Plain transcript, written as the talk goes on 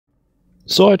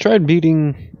So I tried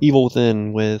beating Evil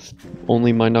Within with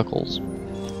only my knuckles.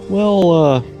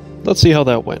 Well, let's see how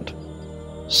that went.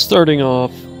 Starting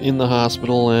off in the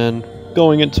hospital and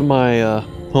going into my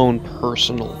own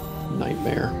personal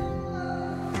nightmare.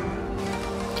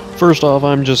 First off,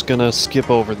 I'm just gonna skip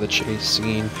over the chase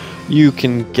scene. You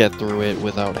can get through it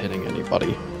without hitting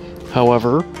anybody.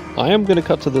 However, I am gonna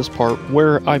cut to this part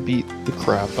where I beat the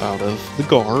crap out of the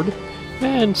guard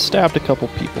and stabbed a couple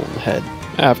people in the head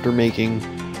after making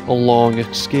a long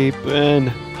escape and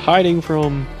hiding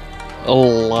from a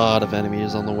lot of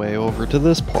enemies on the way over to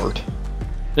this part.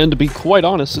 And to be quite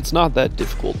honest, it's not that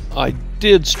difficult. I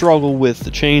did struggle with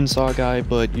the chainsaw guy,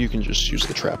 but you can just use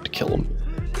the trap to kill him.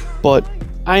 But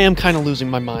I am kind of losing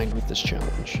my mind with this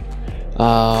challenge.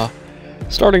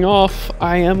 Starting off,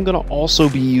 I am going to also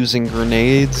be using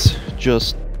grenades,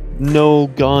 just no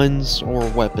guns or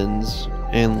weapons,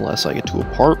 unless I get to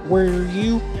a part where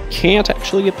you can't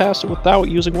actually get past it without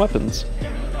using weapons.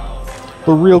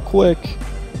 But real quick,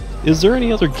 is there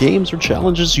any other games or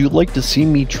challenges you'd like to see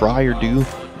me try or do?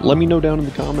 Let me know down in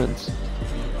the comments.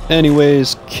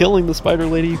 Anyways, killing the spider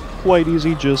lady, quite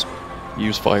easy, just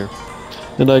use fire.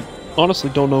 And I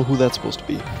honestly don't know who that's supposed to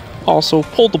be. Also,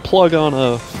 pulled the plug on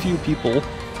a few people,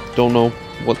 don't know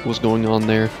what was going on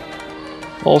there.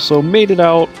 Also, made it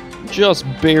out just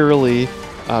barely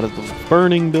out of the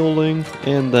burning building,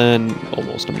 and then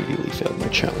almost immediately failed my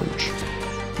challenge.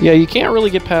 Yeah, you can't really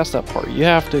get past that part. You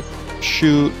have to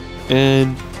shoot,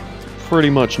 and pretty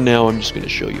much now I'm just going to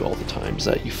show you all the times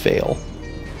that you fail.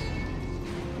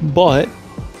 But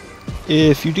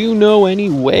if you do know any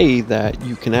way that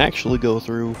you can actually go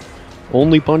through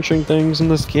only punching things in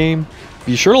this game,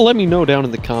 be sure to let me know down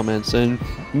in the comments, and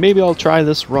maybe I'll try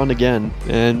this run again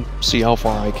and see how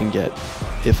far I can get,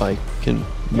 if I can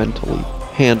mentally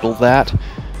handle that.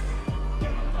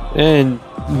 And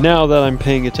now that I'm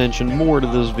paying attention more to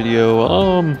this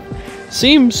video,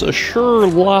 seems a sure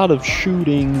lot of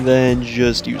shooting than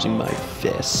just using my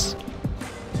fists.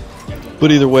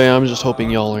 But either way, I'm just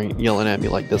hoping y'all aren't yelling at me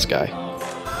like this guy.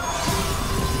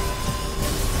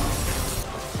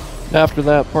 After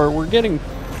that part, we're getting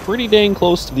pretty dang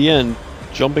close to the end.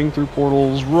 Jumping through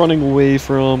portals, running away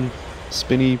from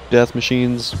spinny death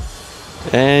machines,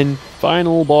 and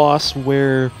final boss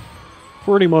where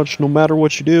pretty much no matter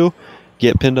what you do,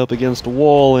 get pinned up against a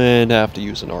wall and have to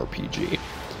use an RPG.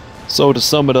 So to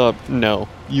sum it up, no,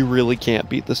 you really can't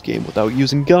beat this game without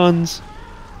using guns.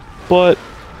 But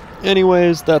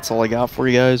anyways, that's all I got for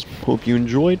you guys. Hope you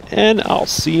enjoyed, and I'll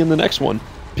see you in the next one.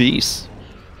 Peace.